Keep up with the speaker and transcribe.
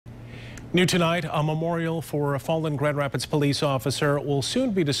New tonight, a memorial for a fallen Grand Rapids police officer will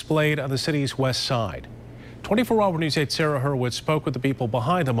soon be displayed on the city's west side. 24 Hour News 8 Sarah Hurwitz spoke with the people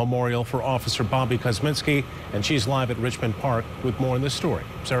behind the memorial for Officer Bobby Kozminski, and she's live at Richmond Park with more in this story.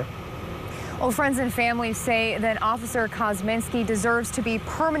 Sarah? Well, friends and family say that Officer Kozminski deserves to be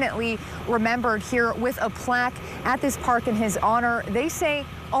permanently remembered here with a plaque at this park in his honor. They say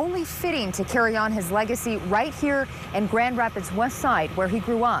only fitting to carry on his legacy right here in Grand Rapids West Side, where he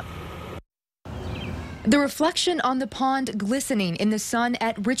grew up. The reflection on the pond glistening in the sun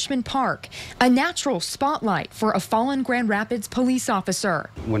at Richmond Park, a natural spotlight for a fallen Grand Rapids police officer.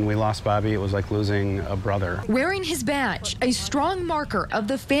 When we lost Bobby, it was like losing a brother. Wearing his badge, a strong marker of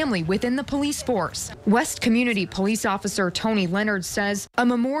the family within the police force. West Community Police Officer Tony Leonard says a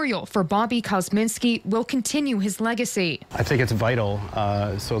memorial for Bobby Kozminski will continue his legacy. I think it's vital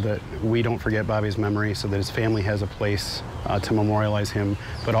so that we don't forget Bobby's memory, so that his family has a place to memorialize him,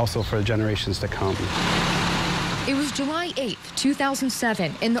 but also for the generations to come. It was July 8,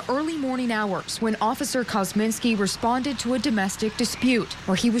 2007, in the early morning hours when Officer Kozminski responded to a domestic dispute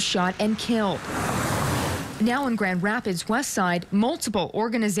where he was shot and killed. Now in Grand Rapids West Side, multiple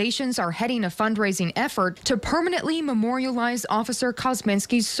organizations are heading a fundraising effort to permanently memorialize Officer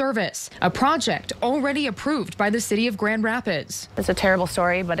Kozminski's service, a project already approved by the city of Grand Rapids. It's a terrible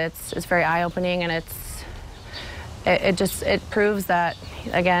story, but it's very eye-opening, and it proves that,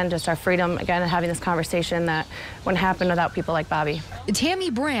 again, just our freedom, again, having this conversation that wouldn't happen without people like Bobby. Tammy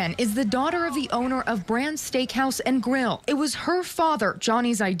Brand is the daughter of the owner of Brand's Steakhouse and Grill. It was her father,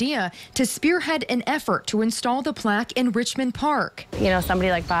 Johnny's, idea to spearhead an effort to install the plaque in Richmond Park. You know, somebody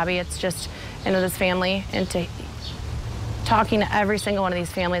like Bobby, it's just into this family, and to talking to every single one of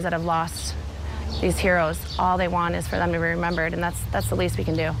these families that have lost these heroes. All they want is for them to be remembered, and that's the least we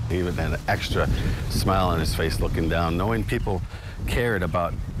can do. He even had an extra smile on his face looking down, knowing people cared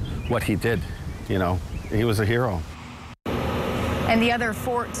about what he did. You know, he was a hero. And the other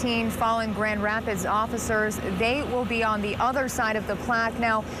 14 fallen Grand Rapids officers, they will be on the other side of the plaque.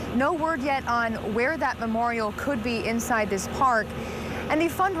 Now, no word yet on where that memorial could be inside this park. And the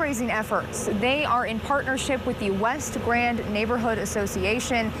fundraising efforts, they are in partnership with the West Grand Neighborhood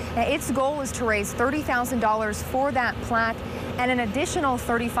Association. Its goal is to raise $30,000 for that plaque and an additional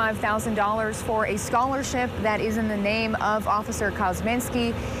 $35,000 for a scholarship that is in the name of Officer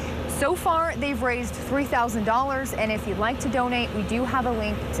Kozminski. So far, they've raised $3,000, and if you'd like to donate, we do have a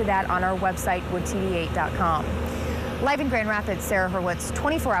link to that on our website, woodtv8.com. Live in Grand Rapids, Sarah Hurwitz,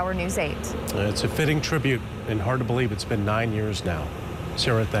 24 Hour News 8. It's a fitting tribute, and hard to believe it's been 9 years now.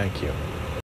 Sarah, thank you.